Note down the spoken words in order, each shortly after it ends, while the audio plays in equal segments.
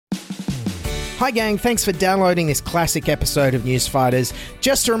Hi gang, thanks for downloading this classic episode of Newsfighters.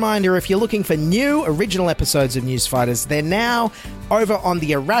 Just a reminder, if you're looking for new original episodes of Newsfighters, they're now over on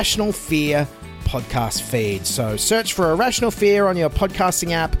the Irrational Fear podcast feed. So search for Irrational Fear on your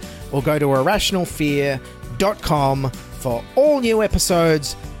podcasting app or go to irrationalfear.com for all new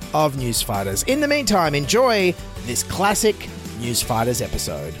episodes of Newsfighters. In the meantime, enjoy this classic Newsfighters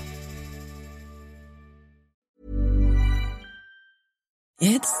episode.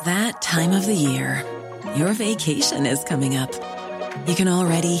 It's that time of the year. Your vacation is coming up. You can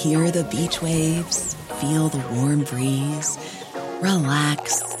already hear the beach waves, feel the warm breeze,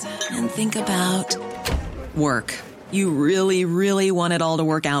 relax, and think about work. You really, really want it all to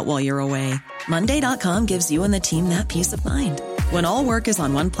work out while you're away. Monday.com gives you and the team that peace of mind. When all work is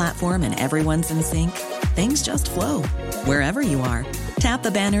on one platform and everyone's in sync, things just flow. Wherever you are, tap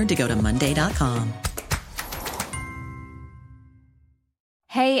the banner to go to Monday.com.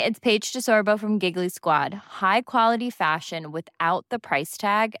 Hey, it's Paige DeSorbo from Giggly Squad. High quality fashion without the price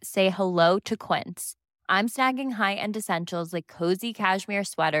tag. Say hello to Quince. I'm snagging high-end essentials like cozy cashmere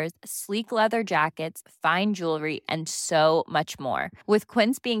sweaters, sleek leather jackets, fine jewelry, and so much more. With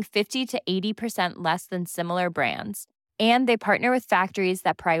Quince being 50 to 80% less than similar brands. And they partner with factories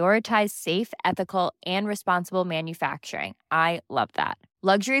that prioritize safe, ethical, and responsible manufacturing. I love that.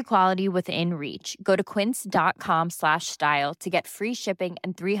 Luxury quality within reach. Go to quince.com/style to get free shipping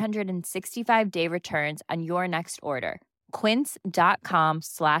and 365-day returns on your next order.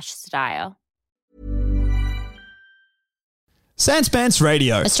 Quince.com/style. Sanspants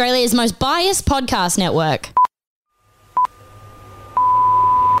Radio, Australia's most biased podcast network.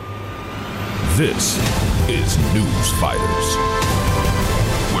 This is Newsfighters,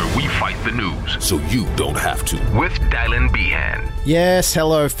 where we fight the news so you don't have to. With Dylan Behan. Yes,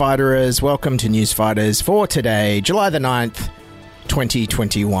 hello fighterers. Welcome to Newsfighters for today, July the 9th,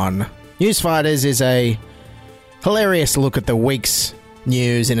 2021. Newsfighters is a hilarious look at the week's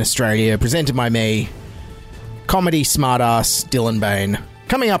news in Australia, presented by me, comedy smartass Dylan Bain.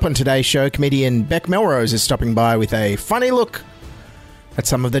 Coming up on today's show, comedian Beck Melrose is stopping by with a funny look at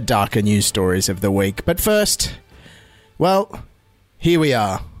some of the darker news stories of the week. But first, well, here we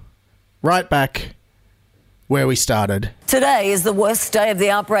are, right back where we started. Today is the worst day of the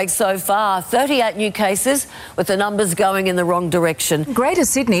outbreak so far. 38 new cases, with the numbers going in the wrong direction. Greater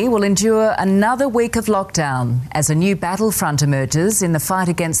Sydney will endure another week of lockdown as a new battlefront emerges in the fight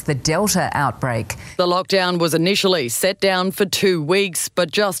against the Delta outbreak. The lockdown was initially set down for 2 weeks,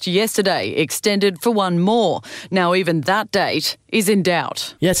 but just yesterday extended for one more. Now even that date is in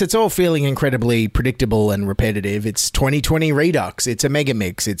doubt. Yes, it's all feeling incredibly predictable and repetitive. It's 2020 Redux, it's a mega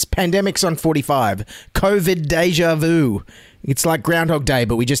mix, it's Pandemics on 45, COVID deja vu. It's like Groundhog Day,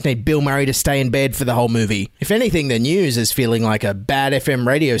 but we just need Bill Murray to stay in bed for the whole movie. If anything, the news is feeling like a bad FM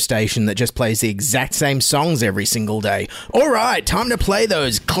radio station that just plays the exact same songs every single day. All right, time to play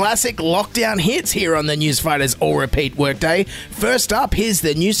those classic lockdown hits here on the Newsfighters All Repeat Workday. First up, here's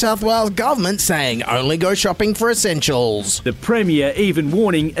the New South Wales government saying only go shopping for essentials. The Premier even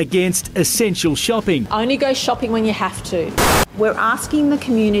warning against essential shopping. Only go shopping when you have to. We're asking the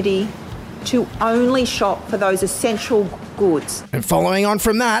community to only shop for those essential goods. And following on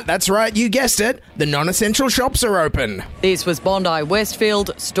from that, that's right, you guessed it, the non-essential shops are open. This was Bondi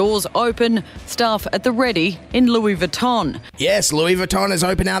Westfield, stores open, staff at the ready in Louis Vuitton. Yes, Louis Vuitton is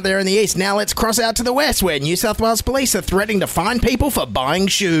open out there in the east. Now let's cross out to the west, where New South Wales Police are threatening to fine people for buying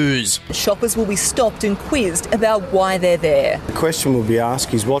shoes. Shoppers will be stopped and quizzed about why they're there. The question will be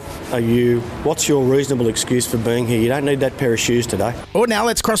asked is, what's your reasonable excuse for being here? You don't need that pair of shoes today. Or now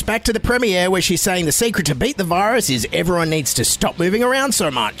let's cross back to the Premier, where she's saying the secret to beat the virus is everyone needs to stop moving around so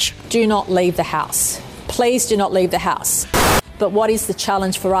much. Do not leave the house. Please do not leave the house. But what is the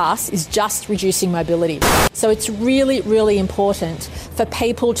challenge for us is just reducing mobility. So it's really, really important for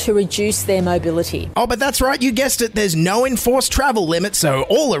people to reduce their mobility. Oh, but that's right, you guessed it. There's no enforced travel limit, so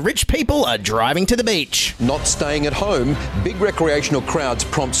all the rich people are driving to the beach. Not staying at home, big recreational crowds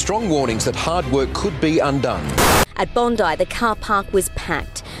prompt strong warnings that hard work could be undone. At Bondi, the car park was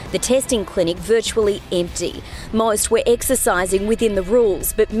packed. The testing clinic virtually empty. Most were exercising within the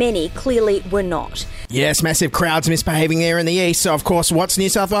rules, but many clearly were not. Yes, massive crowds misbehaving there in the east. So, of course, what's New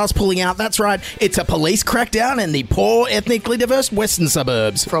South Wales pulling out? That's right, it's a police crackdown in the poor, ethnically diverse western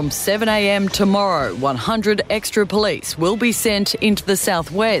suburbs. From 7 a.m. tomorrow, 100 extra police will be sent into the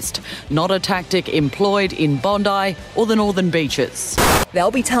southwest, not a tactic employed in Bondi or the northern beaches.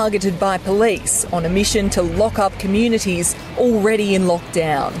 They'll be targeted by police on a mission to lock up communities already in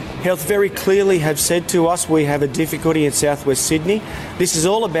lockdown. Health very clearly have said to us we have a difficulty in southwest Sydney. This is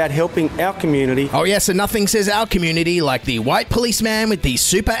all about helping our community. Oh yes, and nothing says our community like the white policeman with the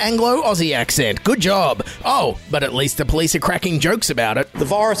super Anglo-Aussie accent. Good job. Oh, but at least the police are cracking jokes about it. The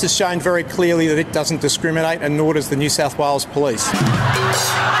virus has shown very clearly that it doesn't discriminate, and nor does the New South Wales Police.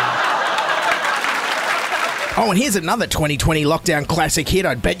 Oh, and here's another 2020 lockdown classic hit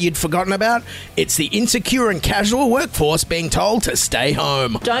I'd bet you'd forgotten about. It's the insecure and casual workforce being told to stay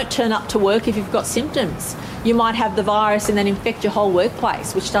home. Don't turn up to work if you've got symptoms. You might have the virus and then infect your whole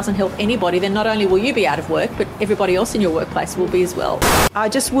workplace, which doesn't help anybody. Then not only will you be out of work, but everybody else in your workplace will be as well. I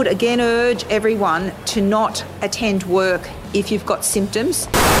just would again urge everyone to not attend work if you've got symptoms.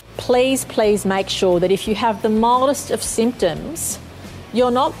 Please make sure that if you have the mildest of symptoms, you're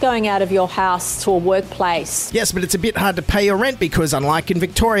not going out of your house to a workplace. Yes, but it's a bit hard to pay your rent because, unlike in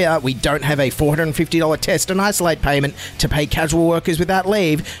Victoria, we don't have a $450 test and isolate payment to pay casual workers without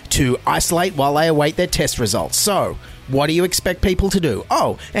leave to isolate while they await their test results. So, what do you expect people to do?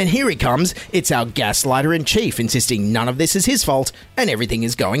 Oh, and here he comes. It's our gaslighter-in-chief insisting none of this is his fault and everything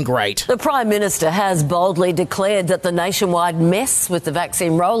is going great. The Prime Minister has boldly declared that the nationwide mess with the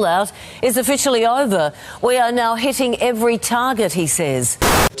vaccine rollout is officially over. We are now hitting every target, he says.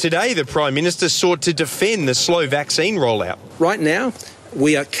 Today, the Prime Minister sought to defend the slow vaccine rollout. Right now,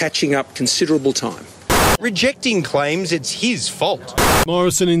 we are catching up considerable time. Rejecting claims it's his fault.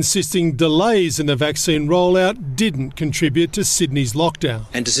 Morrison insisting delays in the vaccine rollout didn't contribute to Sydney's lockdown.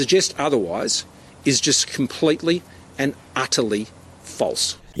 And to suggest otherwise is just completely and utterly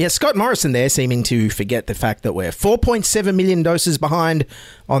false. Yeah, Scott Morrison there seeming to forget the fact that we're 4.7 million doses behind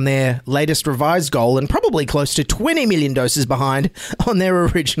on their latest revised goal and probably close to 20 million doses behind on their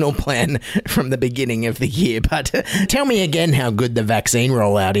original plan from the beginning of the year. But tell me again how good the vaccine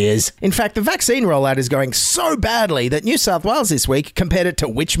rollout is. In fact, the vaccine rollout is going so badly that New South Wales this week compared it to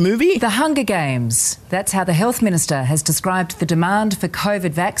which movie? The Hunger Games. That's how the Health Minister has described the demand for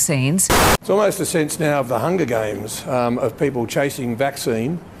COVID vaccines. It's almost a sense now of the Hunger Games, of people chasing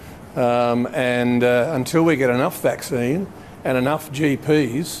vaccine. And until we get enough vaccine and enough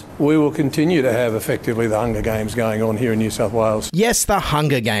GPs, we will continue to have effectively the Hunger Games going on here in New South Wales. Yes, the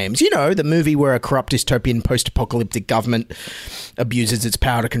Hunger Games. You know, the movie where a corrupt dystopian post-apocalyptic government abuses its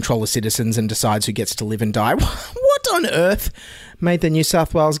power to control the citizens and decides who gets to live and die. What on earth made the New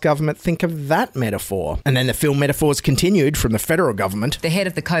South Wales government think of that metaphor? And then the film metaphors continued from the federal government. The head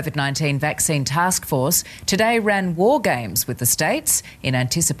of the COVID-19 vaccine task force today ran war games with the states in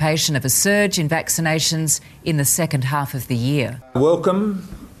anticipation of a surge in vaccinations in the second half of the year. Welcome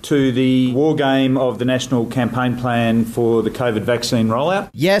to the war game of the National Campaign Plan for the COVID vaccine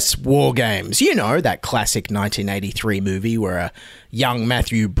rollout. Yes, war games. You know, that classic 1983 movie where a young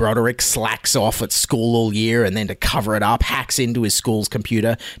Matthew Broderick slacks off at school all year and then to cover it up, hacks into his school's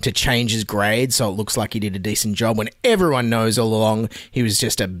computer to change his grade so it looks like he did a decent job when everyone knows all along he was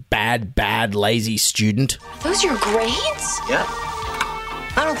just a bad, lazy student. Those your grades? Yeah.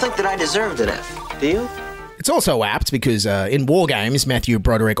 I don't think that I deserved an F. Do you? It's also apt because in war games, Matthew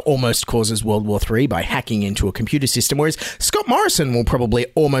Broderick almost causes World War III by hacking into a computer system, whereas Scott Morrison will probably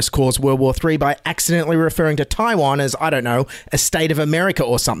almost cause World War III by accidentally referring to Taiwan as, I don't know, a state of America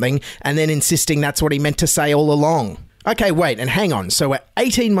or something, and then insisting that's what he meant to say all along. Okay, wait, and hang on. So we're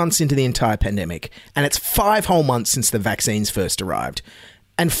 18 months into the entire pandemic, and it's 5 whole months since the vaccines first arrived.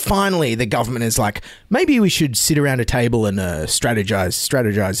 And finally, the government is like, maybe we should sit around a table and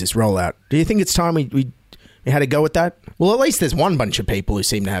strategize this rollout. Do you think it's time we had a go at that? Well, at least there's one bunch of people who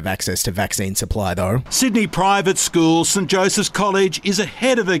seem to have access to vaccine supply, though. Sydney private school St Joseph's College is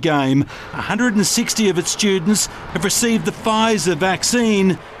ahead of the game. 160 of its students have received the Pfizer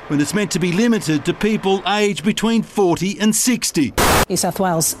vaccine when it's meant to be limited to people aged between 40 and 60. New South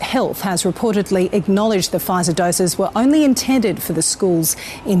Wales Health has reportedly acknowledged the Pfizer doses were only intended for the school's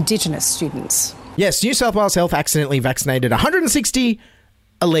Indigenous students. Yes, New South Wales Health accidentally vaccinated 160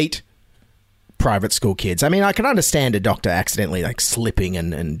 elite private school kids. I mean, I can understand a doctor accidentally slipping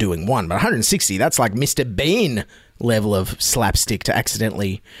and doing one, but 160, that's like Mr. Bean level of slapstick to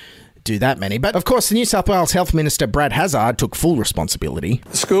accidentally do that many. But of course, the New South Wales Health Minister Brad Hazzard took full responsibility.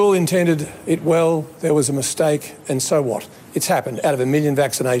 The school intended it well, there was a mistake, and so what? It's happened. Out of 1 million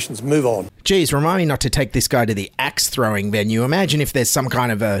vaccinations, move on. Geez, remind me not to take this guy to the axe-throwing venue. Imagine if there's some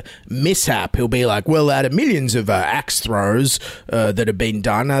kind of a mishap. He'll be like, well, out of millions of axe throws that have been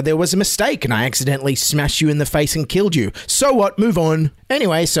done, there was a mistake and I accidentally smashed you in the face and killed you. So what? Move on.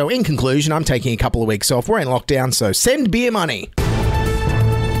 Anyway, so in conclusion, I'm taking a couple of weeks off. We're in lockdown, so send beer money.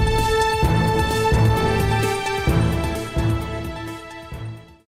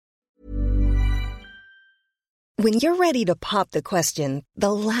 When you're ready to pop the question,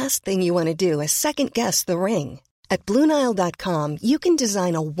 the last thing you want to do is second-guess the ring. At BlueNile.com, you can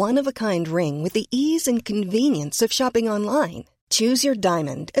design a one-of-a-kind ring with the ease and convenience of shopping online. Choose your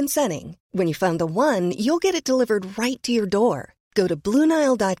diamond and setting. When you find the one, you'll get it delivered right to your door. Go to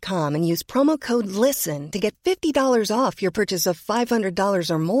BlueNile.com and use promo code LISTEN to get $50 off your purchase of $500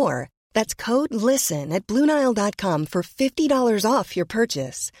 or more. That's code LISTEN at BlueNile.com for $50 off your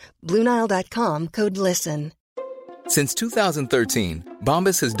purchase. BlueNile.com, code LISTEN. Since 2013,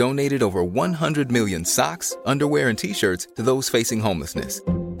 Bombas has donated over 100 million socks, underwear, and T-shirts to those facing homelessness.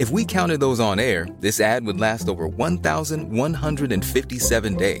 If we counted those on air, this ad would last over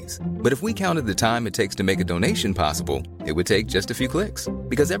 1,157 days. But if we counted the time it takes to make a donation possible, it would take just a few clicks.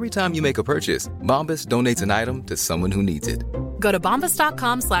 Because every time you make a purchase, Bombas donates an item to someone who needs it. Go to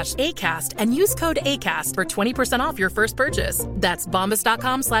bombas.com/ACAST and use code ACAST for 20% off your first purchase. That's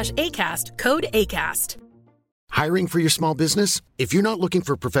bombas.com/ACAST, code ACAST. Hiring for your small business? If you're not looking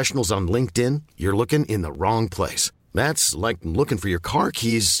for professionals on LinkedIn, you're looking in the wrong place. That's like looking for your car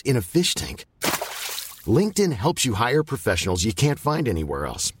keys in a fish tank. LinkedIn helps you hire professionals you can't find anywhere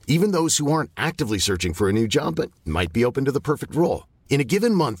else, even those who aren't actively searching for a new job but might be open to the perfect role. In a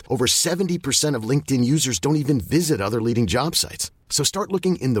given month, over 70% of LinkedIn users don't even visit other leading job sites. So start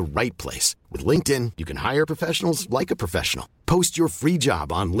looking in the right place. With LinkedIn, you can hire professionals like a professional. Post your free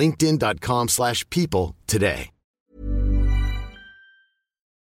job on linkedin.com/people today.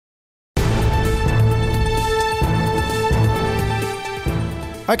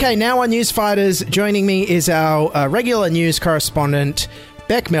 Okay, now on News Fighters, joining me is our regular news correspondent,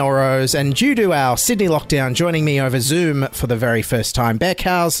 Beck Melrose, and due to our Sydney lockdown, joining me over Zoom for the very first time. Beck,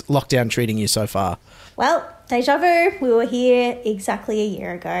 how's lockdown treating you so far? Well, deja vu. We were here exactly a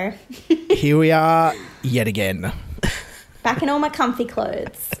year ago. Here we are yet again. Back in all my comfy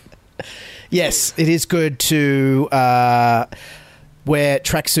clothes. Yes, it is good to wear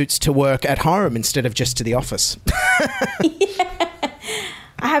tracksuits to work at home instead of just to the office.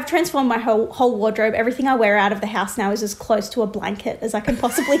 I have transformed my whole wardrobe. Everything I wear out of the house now is as close to a blanket as I can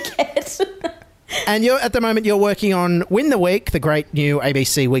possibly get. And at the moment, you're working on Win the Week, the great new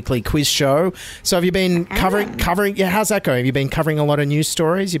ABC weekly quiz show. So have you been covering? Yeah, how's that going? Have you been covering a lot of news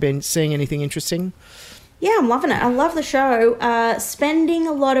stories? You've been seeing anything interesting? Yeah, I'm loving it. I love the show. Spending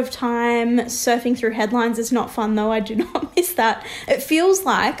a lot of time surfing through headlines is not fun, though. I do not miss that. It feels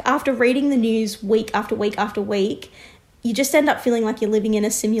like after reading the news week after week after week, you just end up feeling like you're living in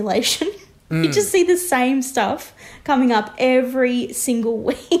a simulation. You just see the same stuff coming up every single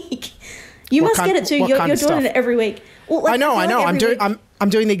week. You must get it too. You're doing it every week. Well, I know. I'm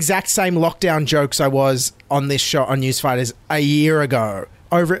doing the exact same lockdown jokes I was on this show on News Fighters a year ago.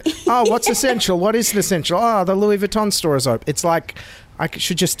 What's essential? What isn't essential? Oh, the Louis Vuitton store is open. It's like I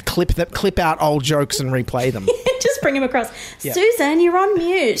should just clip out old jokes and replay them. Just bring them across. Yeah. Susan, you're on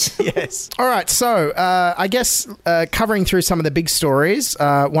mute. Yes. All right. So I guess covering through some of the big stories,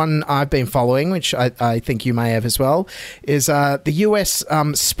 one I've been following, which I think you may have as well, is the US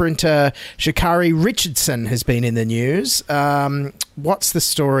sprinter Sha'Carri Richardson has been in the news. What's the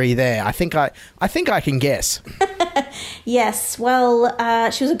story there? I think I can guess. Yes. Well,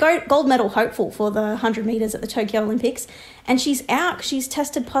 she was a gold medal hopeful for the 100 metres at the Tokyo Olympics, and she's out. She's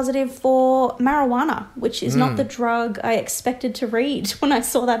tested positive for marijuana, which is not the drug I expected to read when I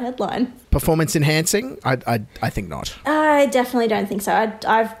saw that headline. Performance enhancing? I think not. I definitely don't think so.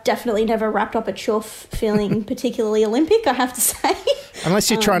 I've definitely never wrapped up a chuff feeling particularly Olympic, I have to say.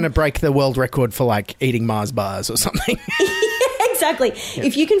 Unless you're trying to break the world record for like eating Mars bars or something. Exactly. Yeah.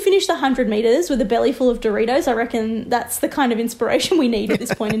 If you can finish the 100 metres with a belly full of Doritos, I reckon that's the kind of inspiration we need at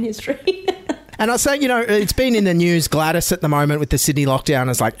this point in history. And I was saying, it's been in the news, Gladys at the moment with the Sydney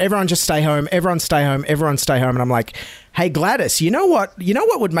lockdown is like, everyone just stay home, everyone stay home, everyone stay home. And I'm like, hey, Gladys, you know what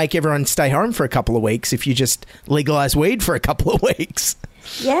would make everyone stay home for a couple of weeks if you just legalise weed for a couple of weeks?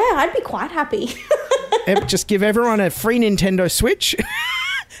 Yeah, I'd be quite happy. Just give everyone a free Nintendo Switch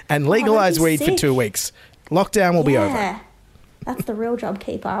and legalise weed for 2 weeks. Lockdown will be over. That's the real job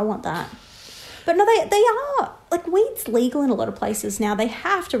keeper. I want that. But no, they are. Like, weed's legal in a lot of places now. They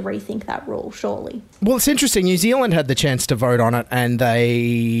have to rethink that rule, surely. Well, it's interesting. New Zealand had the chance to vote on it and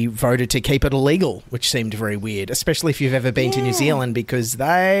they voted to keep it illegal, which seemed very weird, especially if you've ever been to New Zealand, because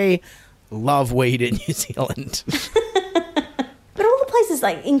they love weed in New Zealand. But all the places,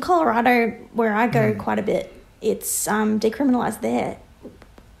 like in Colorado, where I go quite a bit, it's decriminalised there.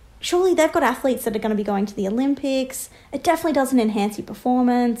 Surely they've got athletes that are going to be going to the Olympics. It definitely doesn't enhance your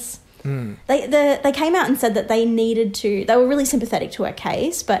performance. They came out and said that they needed to... They were really sympathetic to her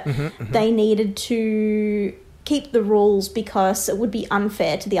case, but they needed to keep the rules because it would be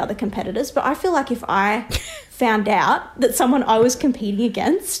unfair to the other competitors. But I feel like if I found out that someone I was competing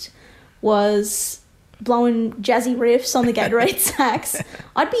against was blowing jazzy riffs on the Gatorade sax,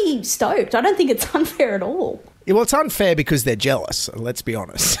 I'd be stoked. I don't think it's unfair at all. Yeah, well, it's unfair because they're jealous, let's be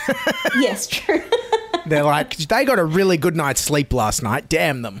honest. Yes, true. They're like, they got a really good night's sleep last night.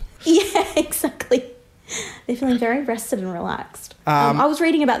 Damn them. Yeah, exactly. They're feeling very rested and relaxed. I was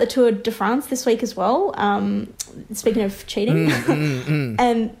reading about the Tour de France this week as well, speaking of cheating.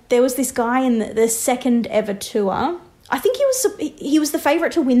 And there was this guy in the second ever tour. I think he was the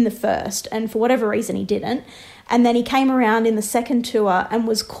favourite to win the first, and for whatever reason he didn't. And then he came around in the second tour and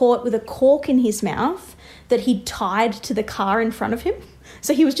was caught with a cork in his mouth that he'd tied to the car in front of him.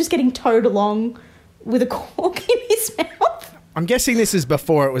 So he was just getting towed along with a cork in his mouth. I'm guessing this is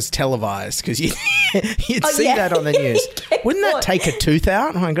before it was televised, because you'd see that on the news. Wouldn't that take a tooth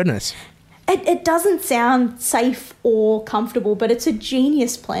out? Oh, my goodness. It doesn't sound safe or comfortable, but it's a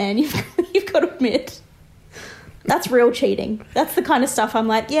genius plan, you've got to admit. That's real cheating. That's the kind of stuff I'm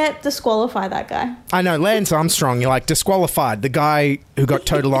like, yeah, disqualify that guy. I know, Lance Armstrong, you're like, disqualified. The guy who got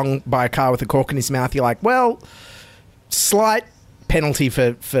towed along by a car with a cork in his mouth, you're like, well, slight penalty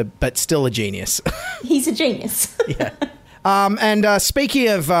for but still a genius. He's a genius. Yeah. And speaking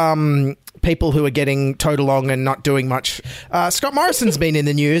of people who are getting towed along and not doing much, Scott Morrison's been in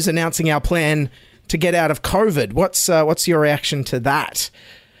the news announcing our plan to get out of COVID. What's your reaction to that?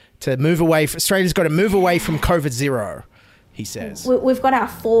 To move away, Australia's got to move away from COVID zero, he says. We've got our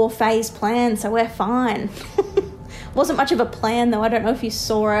 4-phase plan, so we're fine. Wasn't much of a plan, though. I don't know if you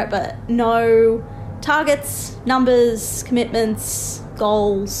saw it, but no targets, numbers, commitments,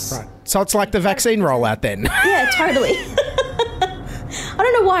 goals. Right. So it's like the vaccine rollout then. Yeah, totally. I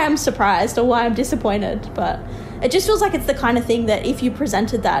don't know why I'm surprised or why I'm disappointed, but it just feels like it's the kind of thing that if you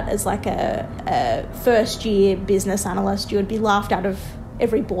presented that as like a first-year business analyst, you would be laughed out of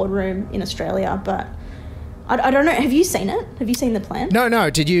every boardroom in Australia. But I don't know. Have you seen it? Have you seen the plan?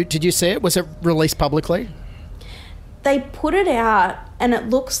 No. Did you see it? Was it released publicly? They put it out and it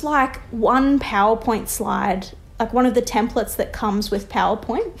looks like one PowerPoint slide, like one of the templates that comes with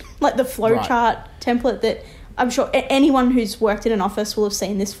PowerPoint, like the flowchart template that I'm sure anyone who's worked in an office will have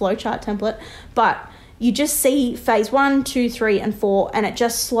seen this flowchart template. But you just see phase 1, 2, 3 and 4 and it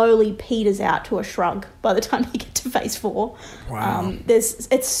just slowly peters out to a shrug by the time you get to phase 4. Wow.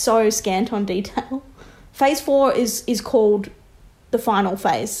 It's so scant on detail. Phase 4 is called the final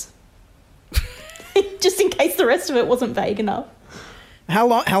phase. Just in case the rest of it wasn't vague enough. How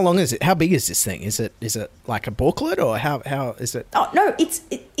long is it? How big is this thing? Is it like a booklet or how is it? Oh no,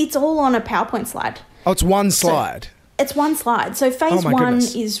 it's all on a PowerPoint slide. Oh, it's one slide. It's one slide. So phase 1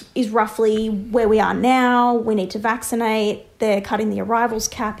 is roughly where we are now. We need to vaccinate. They're cutting the arrivals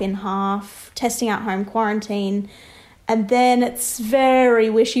cap in half, testing out home quarantine. And then it's very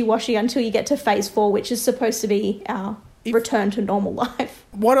wishy-washy until you get to phase 4, which is supposed to be our return to normal life.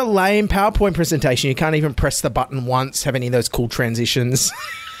 What a lame PowerPoint presentation. You can't even press the button once, have any of those cool transitions.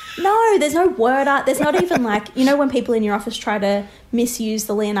 No, there's no word art. There's not even like, you know when people in your office try to misuse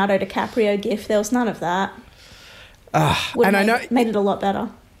the Leonardo DiCaprio gif? There was none of that. And I know made it a lot better.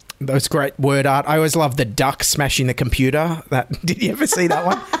 Those great word art. I always love the duck smashing the computer. Did you ever see that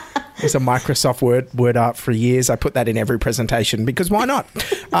one? It's a Microsoft word art for years. I put that in every presentation because why not?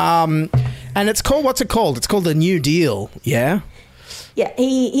 And it's called, what's it called? It's called the New Deal. Yeah. Yeah,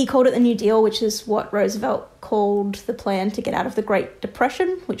 he called it the New Deal, which is what Roosevelt called the plan to get out of the Great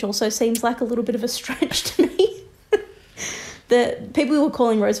Depression, which also seems like a little bit of a stretch to me. The people who were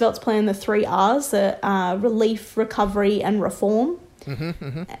calling Roosevelt's plan the 3 R's, the relief, recovery and reform.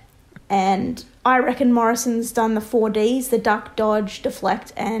 And I reckon Morrison's done the 4 Ds, the duck, dodge,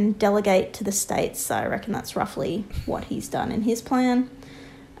 deflect and delegate to the states. So I reckon that's roughly what he's done in his plan.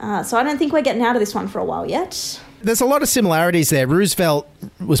 So I don't think we're getting out of this one for a while yet. There's a lot of similarities there. Roosevelt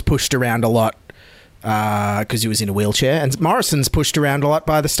was pushed around a lot because he was in a wheelchair, and Morrison's pushed around a lot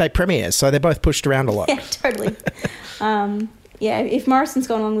by the state premiers, so they're both pushed around a lot. Yeah, totally. Yeah, if Morrison's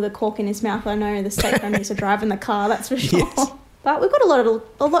gone along with a cork in his mouth, I know the state premiers are driving the car, that's for sure. Yes. But we've got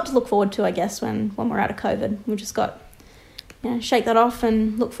a lot to look forward to, I guess, when we're out of COVID. We've just got shake that off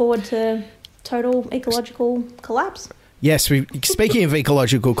and look forward to total ecological collapse. Yes, speaking of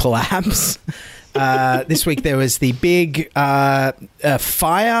ecological collapse, this week there was the big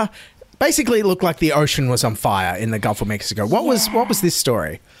fire. Basically, it looked like the ocean was on fire in the Gulf of Mexico. What was this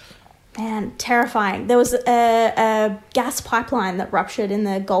story? Man, terrifying. There was a gas pipeline that ruptured in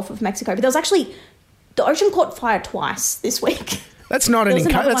the Gulf of Mexico. But there was actually, the ocean caught fire twice this week. That's not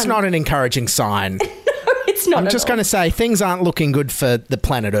an encouraging sign. No, it's not. I'm just going to say things aren't looking good for the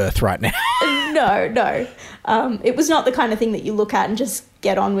planet Earth right now. No. It was not the kind of thing that you look at and just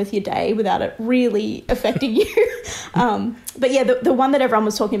get on with your day without it really affecting you. But yeah, the one that everyone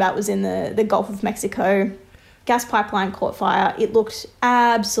was talking about was in the Gulf of Mexico. Gas pipeline caught fire. It looked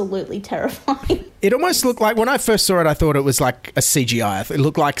absolutely terrifying. It almost looked like, when I first saw it, I thought it was like a CGI. It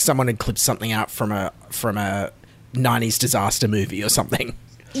looked like someone had clipped something out from a 90s disaster movie or something.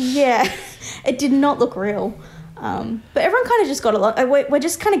 Yeah, it did not look real. But everyone kind of just got along. We're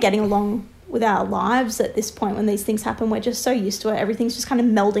just kind of getting along with our lives at this point when these things happen. We're just so used to it. Everything's just kind of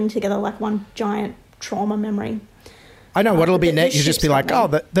melding together like one giant trauma mememory. I know, what'll be next, you'll just be like,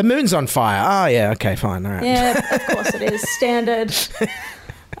 the moon's on fire. Oh, yeah, okay, fine, all right. Yeah, of course it is. Standard.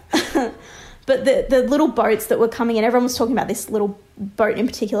 But the little boats that were coming in, everyone was talking about this little boat in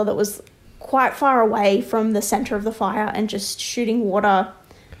particular that was quite far away from the centre of the fire and just shooting water,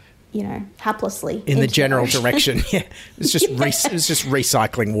 haplessly. In the general direction, yeah. It was just it was just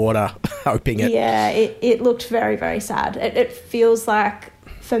recycling water, hoping it. Yeah, it looked very, very sad. It feels like,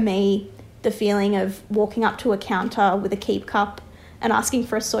 for me, the feeling of walking up to a counter with a keep cup and asking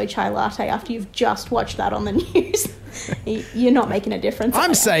for a soy chai latte after you've just watched that on the news. You're not making a difference.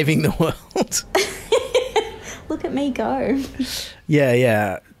 I'm saving the world. Look at me go.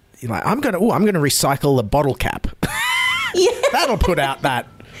 Yeah. You're like, I'm gonna recycle the bottle cap. Yeah. That'll put out that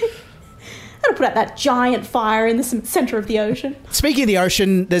giant fire in the centre of the ocean. Speaking of the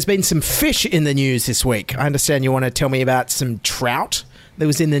ocean, there's been some fish in the news this week. I understand you want to tell me about some trout that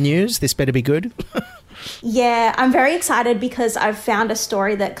was in the news. This better be good. Yeah, I'm very excited because I've found a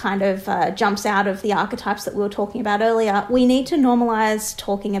story that kind of jumps out of the archetypes that we were talking about earlier. We need to normalise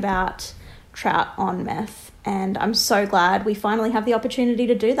talking about trout on meth, and I'm so glad we finally have the opportunity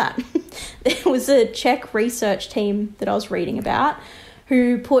to do that. There was a Czech research team that I was reading about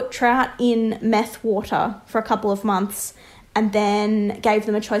who put trout in meth water for a couple of months and then gave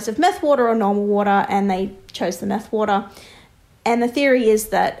them a choice of meth water or normal water, and they chose the meth water. And the theory is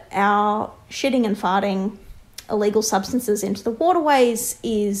that our shitting and farting illegal substances into the waterways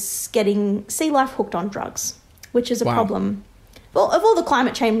is getting sea life hooked on drugs, which is a problem. Well, of all the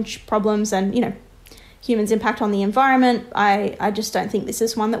climate change problems and, humans' impact on the environment, I just don't think this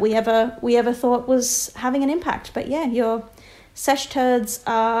is one that we ever thought was having an impact. But yeah, your sesh turds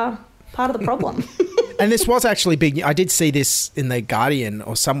are part of the problem. And this was actually big. I did see this in The Guardian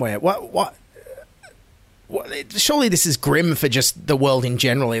or somewhere. What? Surely this is grim for just the world in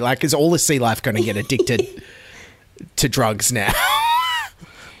generally. Like, is all the sea life going to get addicted to drugs now?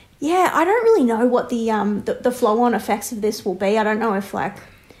 Yeah, I don't really know what the flow-on effects of this will be. I don't know if, where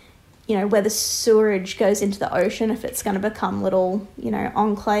the sewerage goes into the ocean, if it's going to become little,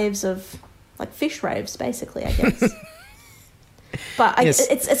 enclaves of, fish raves, basically, I guess. But yes.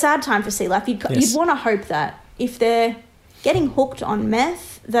 It's a sad time for sea life. You'd want to hope that if they're getting hooked on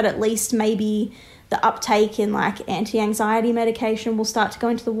meth, that at least maybe the uptake in anti-anxiety medication will start to go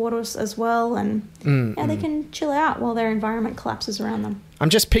into the waters as well, and they can chill out while their environment collapses around them. I'm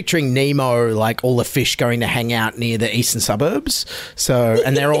just picturing Nemo, all the fish going to hang out near the eastern suburbs. So,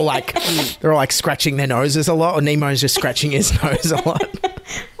 and they're all scratching their noses a lot, or Nemo's just scratching his nose a lot.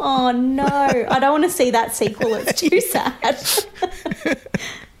 Oh no, I don't want to see that sequel. It's too sad.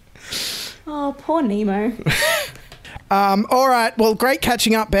 Oh, poor Nemo. All right. Well, great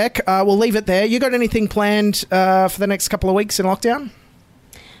catching up, Beck. We'll leave it there. You got anything planned for the next couple of weeks in lockdown?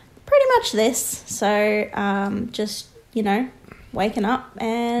 Pretty much this. So just, waking up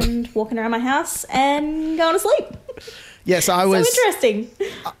and walking around my house and going to sleep. Yes, I was. So interesting.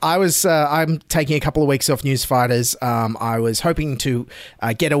 I'm taking a couple of weeks off News Fighters. I was hoping to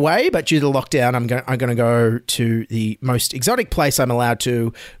get away, but due to lockdown, I'm going to go to the most exotic place I'm allowed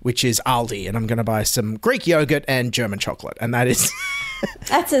to, which is Aldi, and I'm going to buy some Greek yogurt and German chocolate, and that is.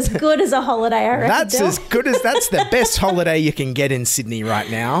 That's as good as a holiday, I reckon. That's the best holiday you can get in Sydney right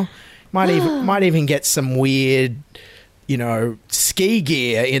now. Might even get some weird, ski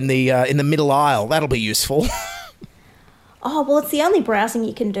gear in the middle aisle. That'll be useful. Oh, well, it's the only browsing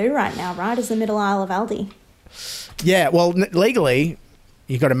you can do right now, right, is the middle aisle of Aldi. Yeah, well, legally,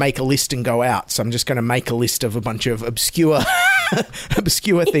 you've got to make a list and go out. So I'm just going to make a list of a bunch of obscure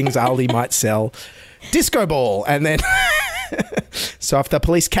things Aldi might sell. Disco ball. And then, so if the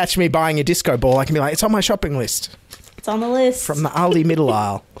police catch me buying a disco ball, I can be like, it's on my shopping list. It's on the list. From the Aldi middle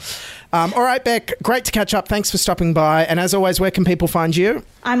aisle. All right, Beck, great to catch up. Thanks for stopping by. And as always, where can people find you?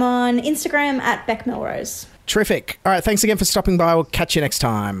 I'm on Instagram at Beck Melrose. Terrific. All right, thanks again for stopping by. We'll catch you next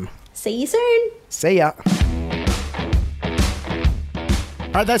time. See you soon. See ya.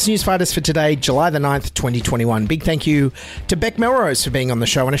 All right, that's News Fighters for today, July the 9th, 2021. Big thank you to Beck Melrose for being on the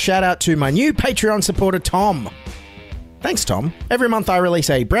show, and a shout out to my new Patreon supporter, Tom. Thanks, Tom. Every month I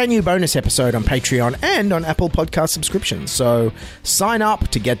release a brand new bonus episode on Patreon and on Apple Podcast subscriptions, so sign up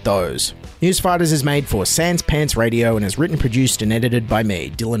to get those. Newsfighters is made for Sans Pants Radio and is written, produced and edited by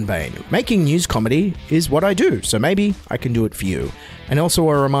me, Dylan Bain. Making news comedy is what I do, so maybe I can do it for you. And also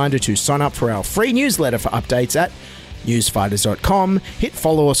a reminder to sign up for our free newsletter for updates at newsfighters.com. Hit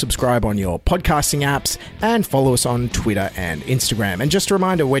follow or subscribe on your podcasting apps and follow us on Twitter and Instagram. And just a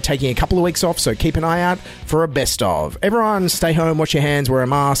reminder, we're taking a couple of weeks off, so keep an eye out for a best of. Everyone stay home, wash your hands, wear a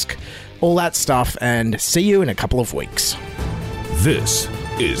mask, all that stuff, and see you in a couple of weeks. This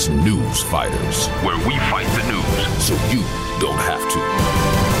is News Fighters, where we fight the news so you don't have to.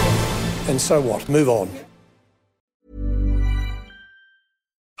 And so what? Move on.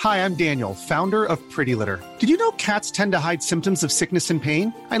 Hi, I'm Daniel, founder of Pretty Litter. Did you know cats tend to hide symptoms of sickness and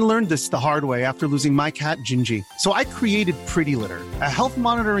pain? I learned this the hard way after losing my cat, Gingy. So I created Pretty Litter, a health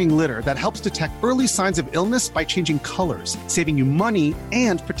monitoring litter that helps detect early signs of illness by changing colors, saving you money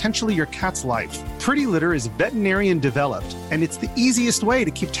and potentially your cat's life. Pretty Litter is veterinarian developed, and it's the easiest way to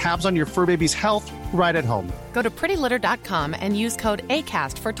keep tabs on your fur baby's health right at home. Go to prettylitter.com and use code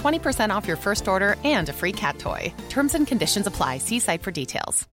ACAST for 20% off your first order and a free cat toy. Terms and conditions apply. See site for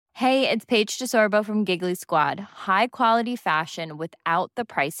details. Hey, it's Paige DeSorbo from Giggly Squad. High quality fashion without the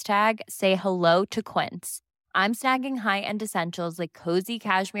price tag. Say hello to Quince. I'm snagging high-end essentials like cozy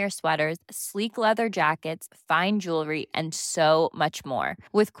cashmere sweaters, sleek leather jackets, fine jewelry, and so much more.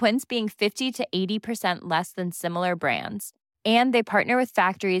 With Quince being 50 to 80% less than similar brands. And they partner with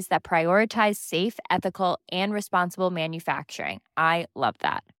factories that prioritize safe, ethical, and responsible manufacturing. I love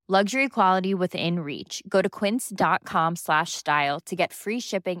that. Luxury quality within reach. Go to quince.com/style to get free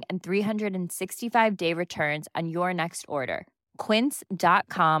shipping and 365-day returns on your next order.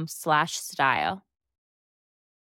 Quince.com/style.